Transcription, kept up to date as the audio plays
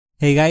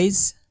Hey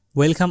guys,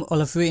 welcome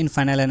all of you in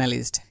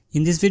FunnelAnalysts.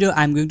 In this video,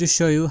 I'm going to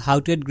show you how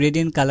to add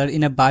gradient color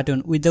in a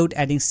button without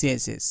adding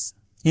CSS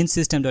in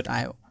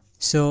Systeme.io.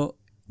 So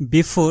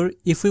before,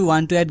 if we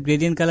want to add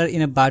gradient color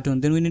in a button,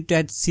 then we need to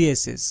add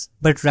CSS.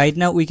 But right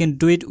now we can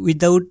do it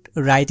without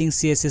writing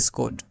CSS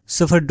code.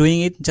 So for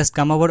doing it, just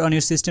come over on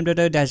your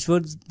Systeme.io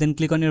dashboard, then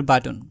click on your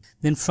button.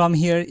 Then from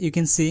here, you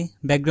can see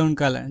background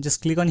color.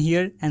 Just click on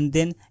here and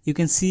then you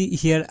can see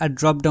here a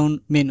drop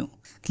down menu.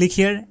 Click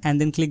here and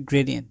then click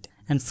gradient.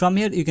 And from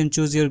here you can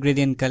choose your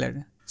gradient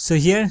color. So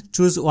here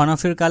choose one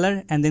of your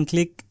color and then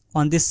click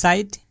on this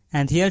side,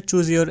 and here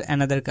choose your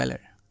another color.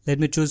 Let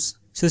me choose.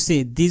 So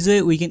see, this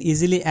way we can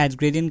easily add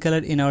gradient color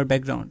in our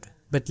background.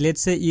 But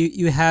let's say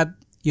you have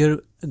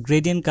your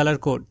gradient color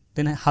code,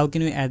 then how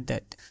can we add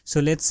that? So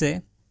let's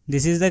say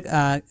this is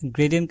the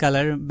gradient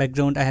color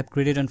background I have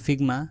created on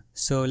Figma.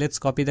 So let's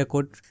copy the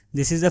code.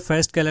 This is the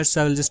first color,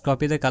 so I will just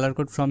copy the color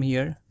code from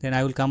here. Then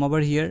I will come over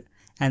here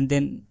and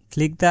then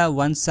click the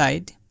one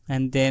side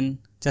and then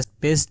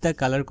just paste the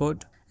color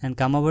code and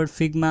come over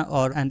Figma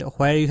and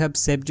where you have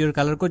saved your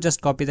color code,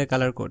 just copy the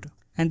color code.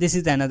 And this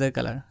is the another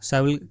color. So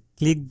I will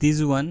click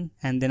this one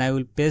and then I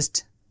will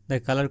paste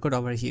the color code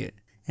over here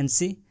and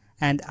see,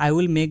 and I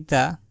will make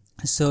the,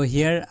 so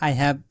here I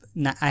have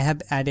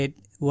added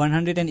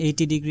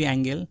 180-degree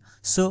angle.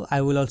 So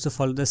I will also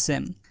follow the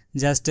same.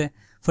 Just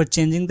for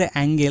changing the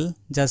angle,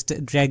 just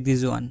drag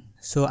this one.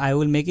 So I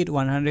will make it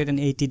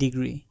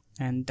 180-degree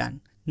and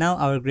done. Now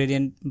our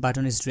gradient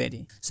button is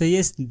ready. So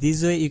yes,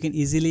 this way you can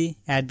easily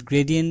add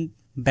gradient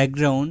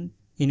background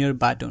in your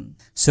button.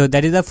 So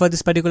that is all for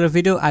this particular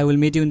video. I will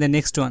meet you in the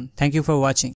next one. Thank you for watching.